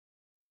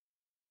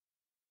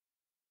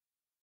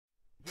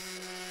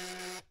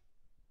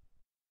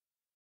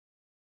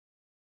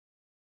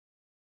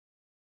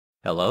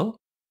Hello?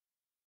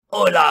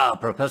 Hola,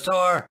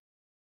 Professor!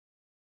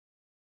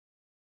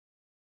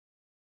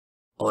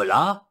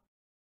 Hola?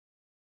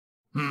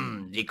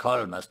 The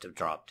call must have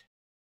dropped.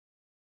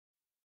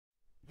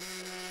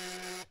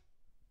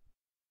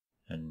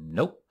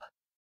 Nope.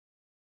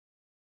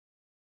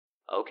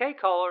 Okay,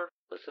 caller,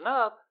 listen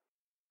up.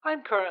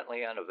 I'm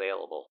currently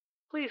unavailable.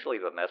 Please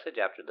leave a message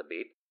after the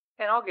beep,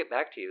 and I'll get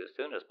back to you as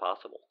soon as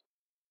possible.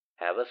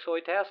 Have a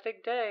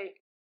soy-tastic day.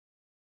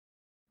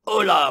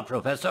 Hola,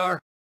 Professor!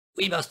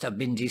 We must have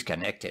been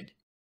disconnected.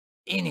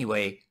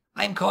 Anyway,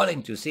 I'm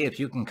calling to see if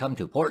you can come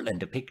to Portland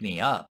to pick me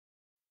up.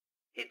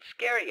 It's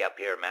scary up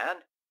here, man.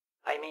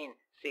 I mean,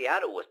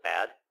 Seattle was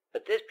bad,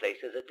 but this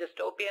place is a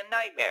dystopian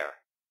nightmare.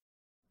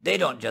 They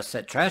don't just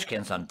set trash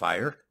cans on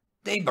fire,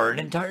 they burn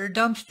entire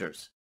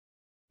dumpsters.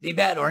 The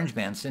Bad Orange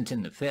Man sent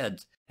in the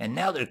feds, and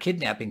now they're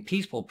kidnapping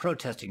peaceful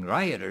protesting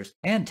rioters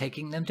and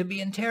taking them to be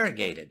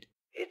interrogated.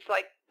 It's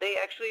like they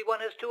actually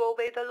want us to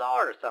obey the law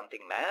or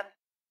something, man.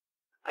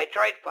 I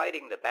tried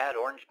fighting the Bad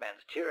Orange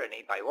Man's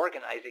tyranny by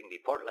organizing the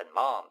Portland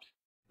Moms.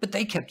 But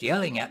they kept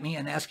yelling at me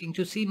and asking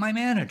to see my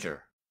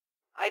manager.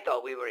 I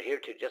thought we were here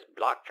to just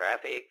block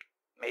traffic,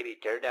 maybe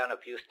tear down a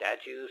few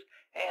statues,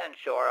 and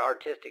show our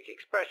artistic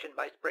expression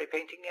by spray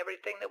painting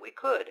everything that we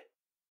could.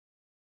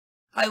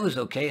 I was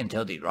okay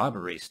until the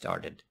robbery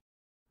started.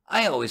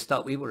 I always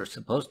thought we were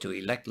supposed to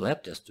elect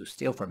leftists to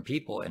steal from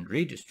people and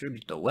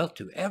redistribute the wealth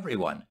to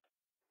everyone.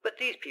 But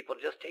these people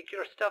just take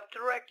your stuff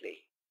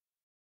directly.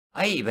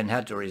 I even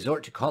had to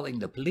resort to calling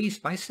the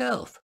police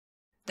myself.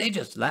 They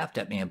just laughed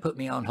at me and put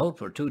me on hold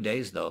for 2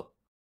 days, though.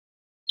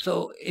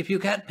 So, if you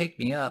can't pick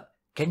me up,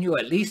 can you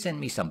at least send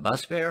me some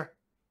bus fare?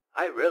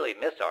 I really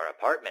miss our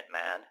apartment,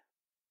 man.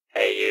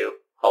 Hey, you.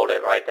 Hold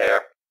it right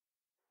there.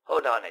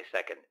 Hold on a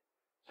second.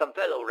 Some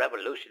fellow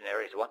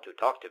revolutionaries want to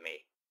talk to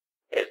me.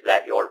 Is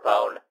that your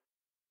phone?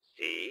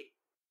 See?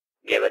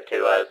 Give it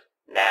to us,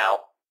 now.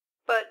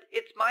 But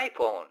it's my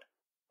phone.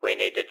 We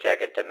need to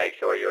check it to make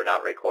sure you're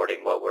not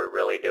recording what we're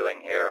really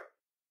doing here.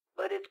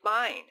 But it's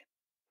mine.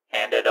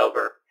 Hand it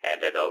over,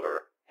 hand it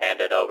over, hand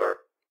it over.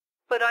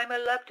 But I'm a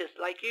leftist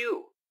like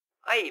you.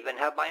 I even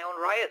have my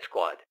own riot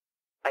squad.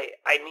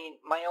 I mean,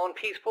 my own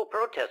peaceful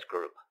protest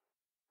group.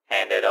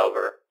 Hand it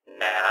over,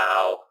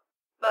 now.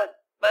 But,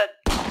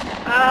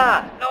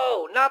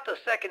 no, not the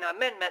Second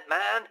Amendment,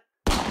 man.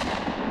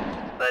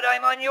 But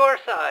I'm on your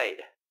side.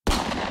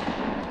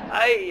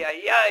 Ay,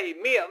 ay, ay,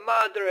 mia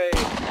madre.